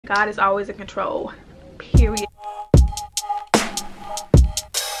God is always in control, period.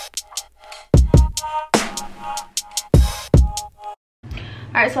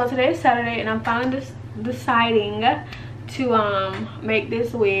 Alright, so today is Saturday and I'm finally deciding to make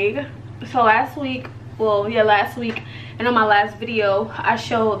this wig. So last week and on my last video I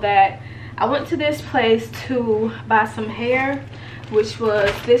showed that I went to this place to buy some hair, which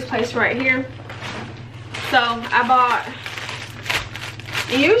was this place right here. So I bought,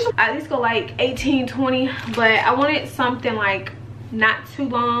 and usually I just go like 18, 20, but I wanted something like not too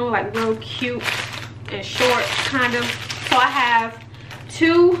long, like real cute and short kind of. So I have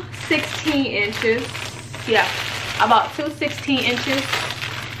two 16 inches. Yeah, I bought two 16 inches,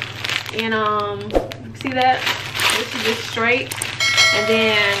 and see that this is just straight, and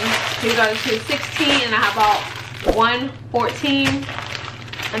then we go to 16, and I bought one 14,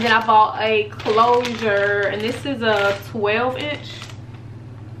 and then I bought a closure, and this is a 12 inch.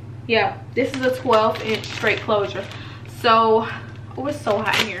 Yeah, this is a 12 inch straight closure. So oh, it's so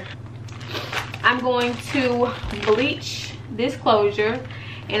hot in here. I'm going to bleach this closure,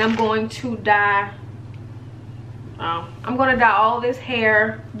 and I'm going to dye all this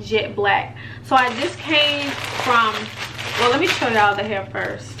hair jet black. So I just came from, well, let me show y'all the hair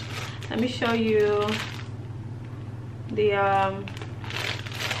first. Let me show you the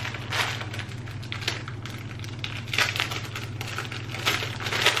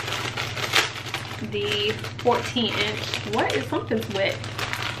the 14 inch. What is, something's wet.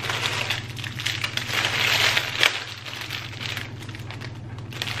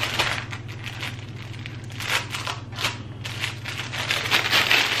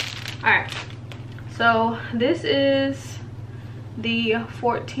 Alright, so this is the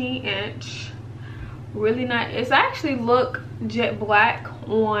 14 inch. Really nice. It's actually look jet black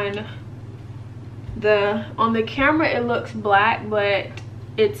on the camera. It looks black, but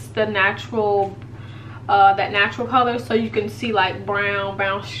it's the natural that natural color, so you can see like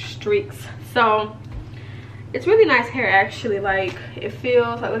brown streaks. So it's really nice hair actually. Like, it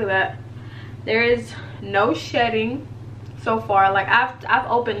feels like, look at that, there is no shedding so far. Like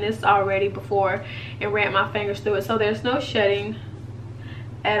I've opened this already before and ran my fingers through it, so there's no shedding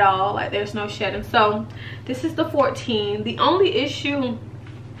at all. Like, there's no shedding. So this is the 14. The only issue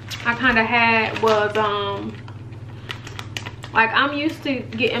I kind of had was like, I'm used to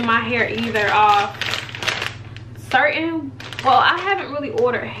getting my hair either off certain, well, I haven't really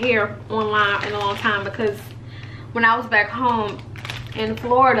ordered hair online in a long time, because when I was back home in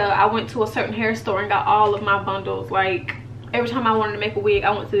Florida, I went to a certain hair store and got all of my bundles. Like, every time I wanted to make a wig,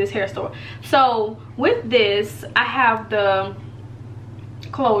 I went to this hair store. So with this, I have the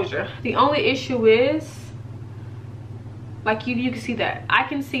closure. The only issue is, like, you can see that I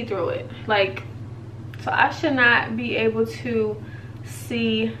can see through it. Like, so I should not be able to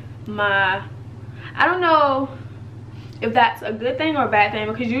see my, I don't know if that's a good thing or a bad thing,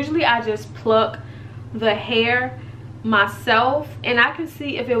 because usually I just pluck the hair myself and I can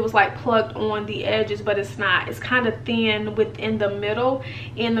see if it was like plucked on the edges, but it's not. It's kind of thin within the middle,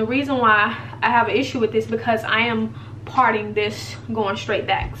 and the reason why I have an issue with this, because I am parting this going straight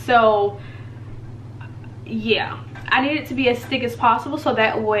back. So yeah, I need it to be as thick as possible, so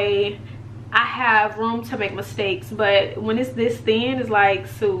that way I have room to make mistakes. But when it's this thin, it's like,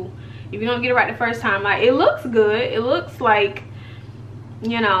 so if you don't get it right the first time, like, it looks good, it looks like,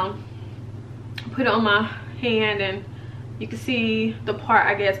 you know, put it on my hand and you can see the part,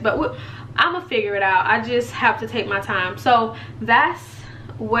 I guess, but I'm gonna figure it out. I just have to take my time. So that's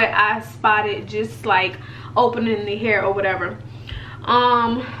what I spotted, just like opening the hair or whatever.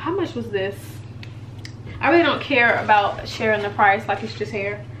 How much was this? I really don't care about sharing the price, like, it's just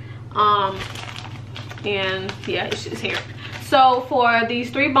hair. And yeah, it's just hair. So for these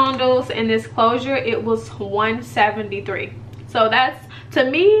 3 bundles and this closure, it was $173. So that's, to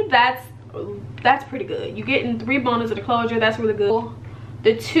me, that's pretty good. You getting 3 bundles of the closure, that's really good.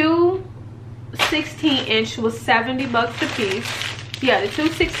 The two 16 inch was 70 bucks a piece. Yeah, the two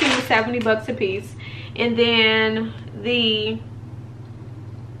 16 was 70 bucks a piece. And then the,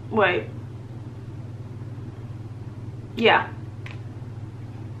 wait, yeah,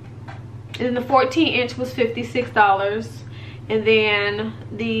 and then the 14 inch was $56. And then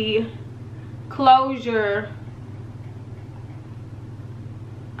the closure,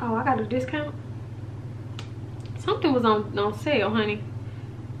 oh, I got a discount. Something was on sale, honey.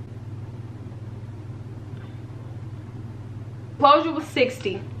 Closure was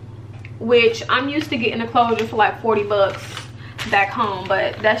 $60, which I'm used to getting a closure for like 40 bucks back home,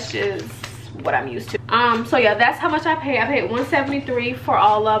 but that's just what I'm used to. So yeah, that's how much I paid. I paid $173 for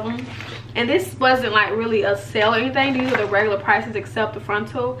all of them. And this wasn't like really a sale or anything. These are the regular prices except the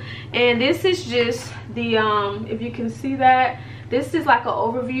frontal. And this is just the if you can see that, this is like an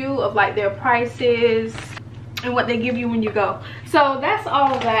overview of like their prices and what they give you when you go. So that's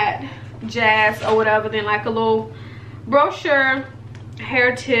all of that jazz or whatever. Then like a little brochure,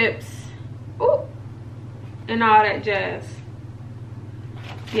 hair tips, ooh, and all that jazz.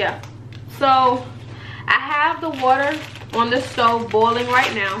 Yeah, so I have the water on the stove boiling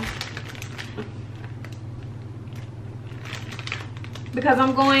right now because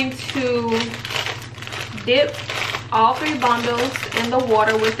I'm going to dip all 3 bundles in the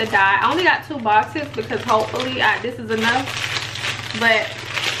water with the dye. I only got 2 boxes because hopefully this is enough. But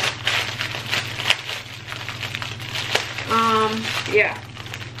yeah.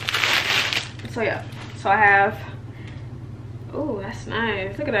 So yeah. So I have, oh, that's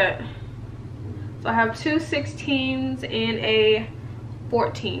nice. Look at that. So I have 2 16s and a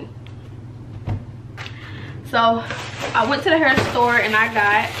 14. So I went to the hair store and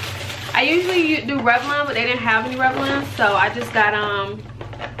I usually do Revlon, but they didn't have any Revlon, so I just got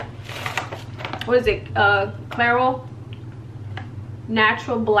what is it, Clairol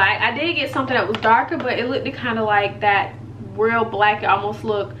Natural Black. I did get something that was darker, but it looked kind of like that real black. It almost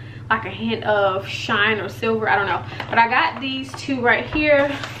looked like a hint of shine or silver, I don't know. But I got these 2 right here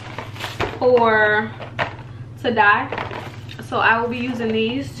to dye. So I will be using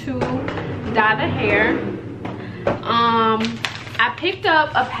these to dye the hair. I picked up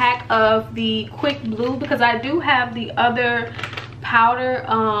a pack of the Quick Blue because I do have the other powder,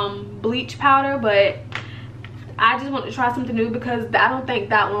 bleach powder, but I just want to try something new because I don't think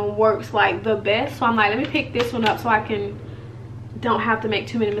that one works like the best. So I'm like, let me pick this one up so I don't have to make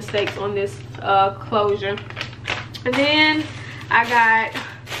too many mistakes on this closure. And then I got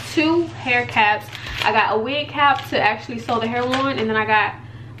 2 hair caps. I got a wig cap to actually sew the hair on, and then I got,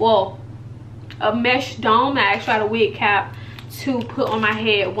 well, a mesh dome. I actually got a wig cap to put on my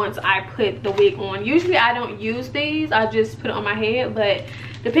head once I put the wig on. Usually I don't use these, I just put it on my head, but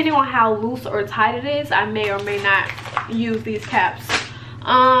depending on how loose or tight it is, I may or may not use these caps.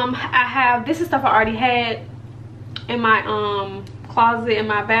 I have, this is stuff I already had in my closet in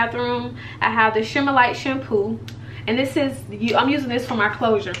my bathroom. I have the Shimmer Light shampoo, and this is, I'm using this for my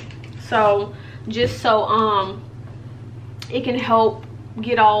closure, so just so it can help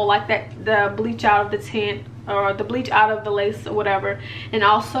get all like that, the bleach out of the tint or the bleach out of the lace or whatever. And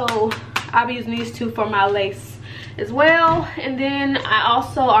also I'll be using these 2 for my lace as well. And then I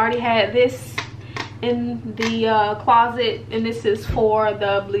also already had this in the closet, and this is for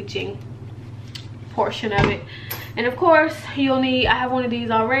the bleaching portion of it. And of course you'll need, I have one of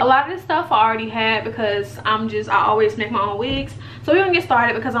these already. A lot of this stuff I already had because I always make my own wigs. So we're gonna get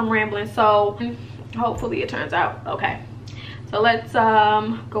started because I'm rambling, so hopefully it turns out okay. So let's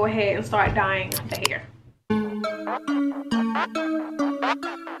go ahead and start dyeing the hair.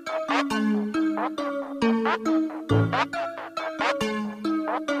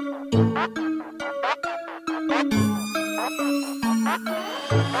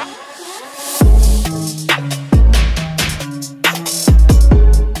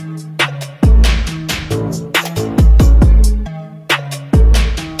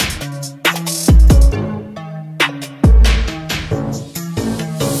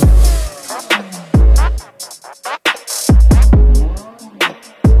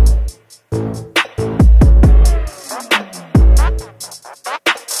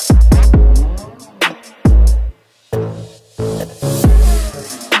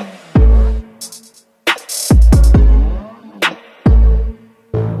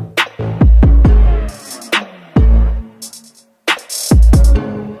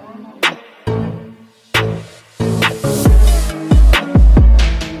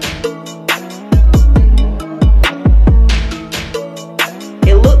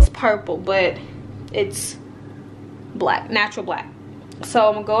 Purple, but it's black, natural black. So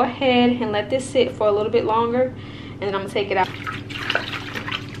I'm gonna go ahead and let this sit for a little bit longer, and then I'm gonna take it out.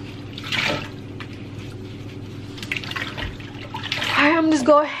 Alright, I'm just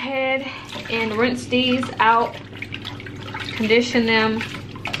go ahead and rinse these out, condition them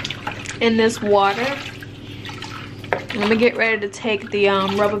in this water. I'm gonna get ready to take the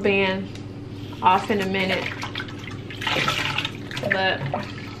rubber band off in a minute.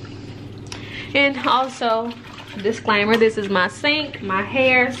 And also, disclaimer, this is my sink, my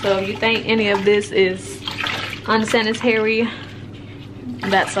hair, so if you think any of this is unsanitary,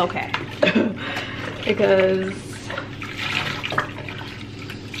 that's okay. Because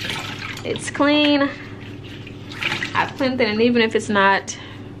it's clean. I've cleaned it, and even if it's not,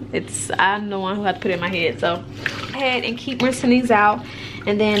 I'm the one who had to put it in my head. So go ahead and keep rinsing these out.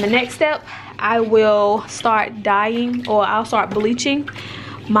 And then the next step, I will start dyeing, or I'll start bleaching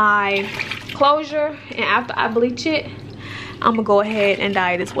my closure. And after I bleach it, I'm gonna go ahead and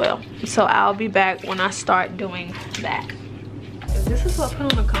dye it as well. So I'll be back when I start doing that. This is what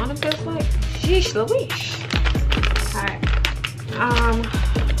putting on a condom feels like. Sheesh Louise. All right.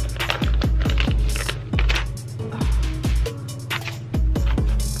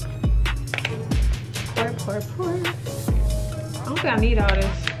 Pour. I don't think I need all this.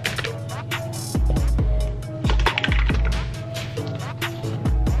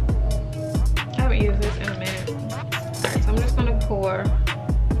 I haven't used this in a minute. Alright, so I'm just gonna pour.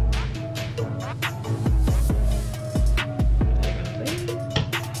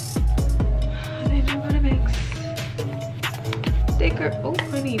 Then I'm gonna mix thicker. Oh,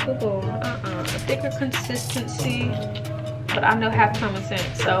 honey, boo-boo. A thicker consistency. But I know half common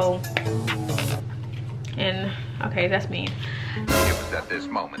sense, so. And okay, that's me. It was at this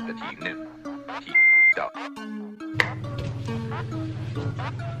moment that he knew. He up.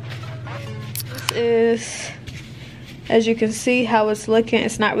 This is, as you can see how it's looking,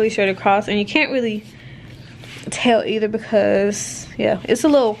 it's not really straight across, and you can't really tell either because yeah, it's a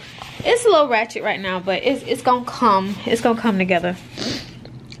little ratchet right now, but it's gonna come together.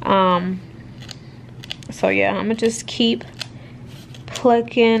 So yeah, I'm gonna just keep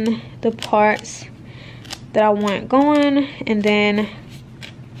plucking the parts that I want going, and then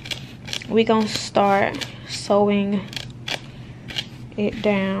we gonna start sewing it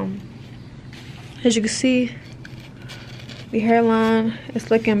down. As you can see, the hairline is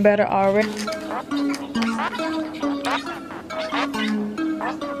looking better already.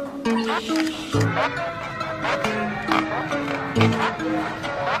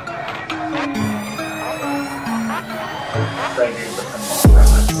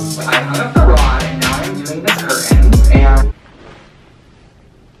 I hung up the rod and now I'm doing the curtains and...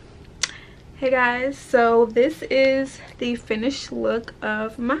 Hey guys, so this is the finished look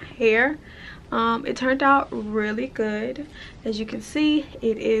of my hair. It turned out really good. As you can see,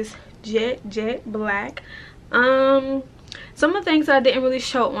 it is jet black. Some of the things that I didn't really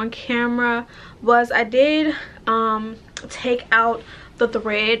show on camera was I did take out the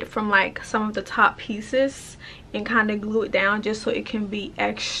thread from like some of the top pieces and kind of glue it down just so it can be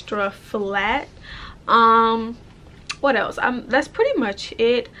extra flat. What else? That's pretty much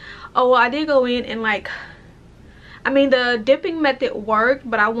it. Oh, well, I did go in and like, I mean, the dipping method worked,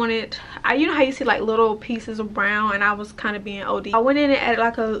 but you know how you see like little pieces of brown, and I was kind of being OD. I went in and added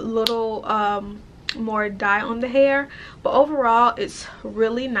like a little more dye on the hair, but overall it's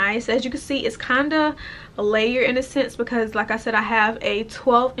really nice. As you can see, it's kind of a layer in a sense because like I said, I have a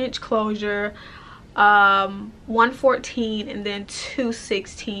 12-inch closure, 114 and then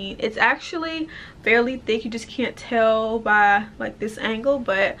 216. It's actually fairly thick. You just can't tell by like this angle,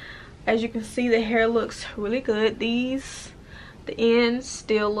 but as you can see, the hair looks really good. The ends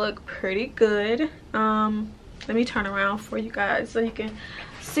still look pretty good. Let me turn around for you guys so you can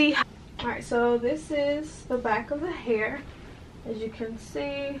see. All right, so this is the back of the hair. As you can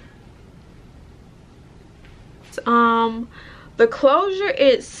see, the closure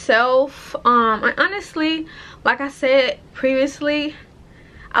itself, I honestly, like I said previously,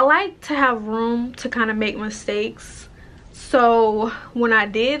 I like to have room to kind of make mistakes. So when I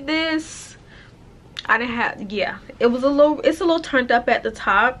did this, I didn't have, yeah, it's a little turned up at the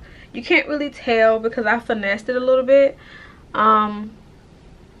top. You can't really tell because I finessed it a little bit.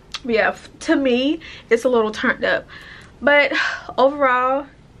 Yeah, to me it's a little turned up, but overall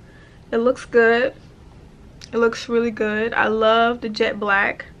it looks good. It looks really good. I love the jet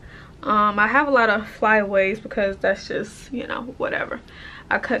black. I have a lot of flyaways because that's just, you know, whatever.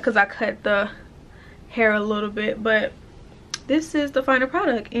 I cut the hair a little bit, but this is the final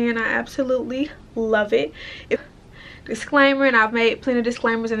product and I absolutely love it. Disclaimer, and I've made plenty of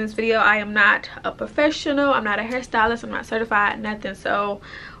disclaimers in this video, I am not a professional, I'm not a hairstylist, I'm not certified, nothing. So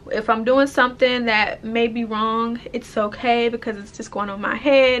if I'm doing something that may be wrong, it's okay because it's just going on my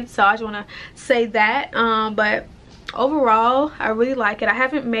head. So I just want to say that. But overall, I really like it. I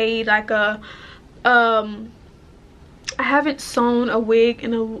haven't made like I haven't sewn a wig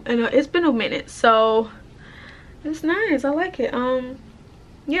in a it's been a minute, so it's nice. I like it.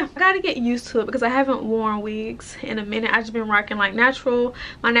 Yeah, I gotta get used to it because I haven't worn wigs in a minute. I've just been rocking like my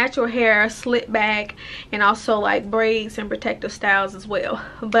natural hair, slick back, and also like braids and protective styles as well.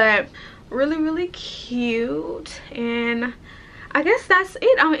 But really cute, and I guess that's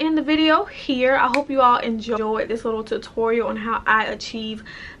it. I'm gonna end the video here. I hope you all enjoyed this little tutorial on how I achieve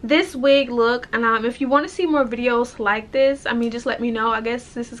this wig look. And if you want to see more videos like this, I mean, just let me know. I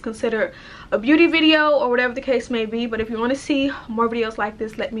guess this is considered a beauty video or whatever the case may be, but if you want to see more videos like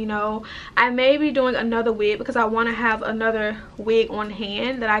this, let me know. I may be doing another wig because I want to have another wig on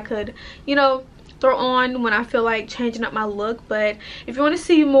hand that I could, you know, throw on when I feel like changing up my look. But if you want to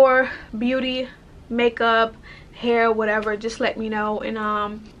see more beauty, makeup, hair, whatever, just let me know. And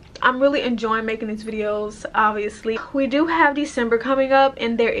I'm really enjoying making these videos. Obviously we do have December coming up,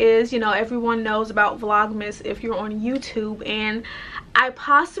 and there is, you know, everyone knows about Vlogmas if you're on YouTube, and I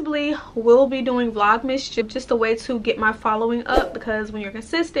possibly will be doing Vlogmas, just a way to get my following up, because when you're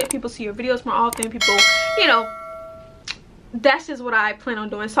consistent, people see your videos more often, people, you know, that's just what I plan on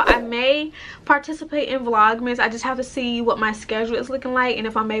doing. So I may participate in Vlogmas. I just have to see what my schedule is looking like and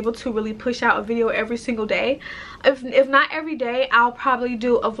if I'm able to really push out a video every single day. If not every day, I'll probably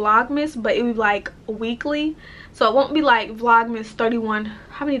do a Vlogmas, but it would be like weekly. So it won't be like Vlogmas 31,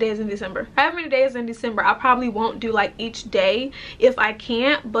 how many days in December? However many days in December. I probably won't do like each day if I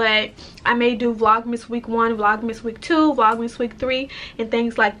can't, but I may do Vlogmas week 1, Vlogmas week 2, Vlogmas week 3, and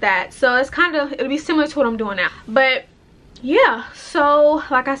things like that. So it's kind of, it'll be similar to what I'm doing now. But yeah, so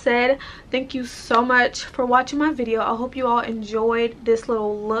like I said, thank you so much for watching my video. I hope you all enjoyed this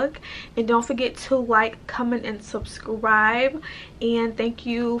little look, and don't forget to like, comment, and subscribe. And thank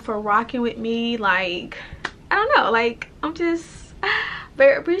you for rocking with me. Like, I don't know, like, I'm just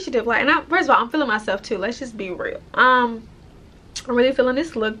very appreciative. Like, and first of all, I'm feeling myself too, let's just be real. I'm really feeling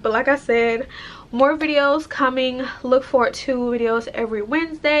this look. But like I said, more videos coming. Look forward to videos every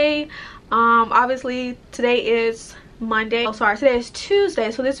Wednesday. Obviously today is Monday, oh sorry, today is Tuesday,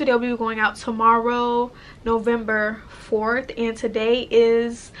 so this video will be going out tomorrow, November 4th, and today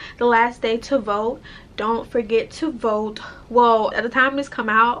is the last day to vote. Don't forget to vote. Well, at the time this come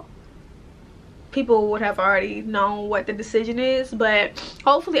out, people would have already known what the decision is, but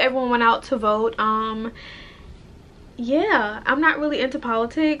hopefully everyone went out to vote. Yeah, I'm not really into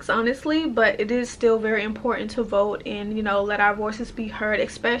politics, honestly, but it is still very important to vote and, you know, let our voices be heard,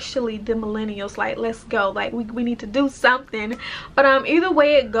 especially the millennials. Like, let's go, like, we need to do something. But either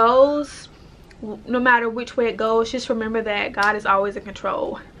way it goes, no matter which way it goes, just remember that God is always in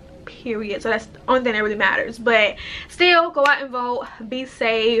control, period. So that's the only thing that really matters. But still, go out and vote, be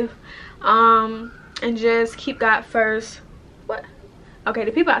safe, and just keep God first. What? Okay,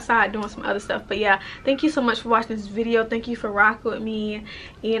 the people outside doing some other stuff. But yeah, thank you so much for watching this video. Thank you for rocking with me,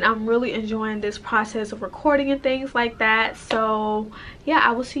 and I'm really enjoying this process of recording and things like that. So yeah,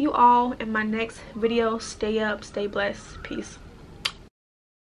 I will see you all in my next video. Stay up, stay blessed, peace.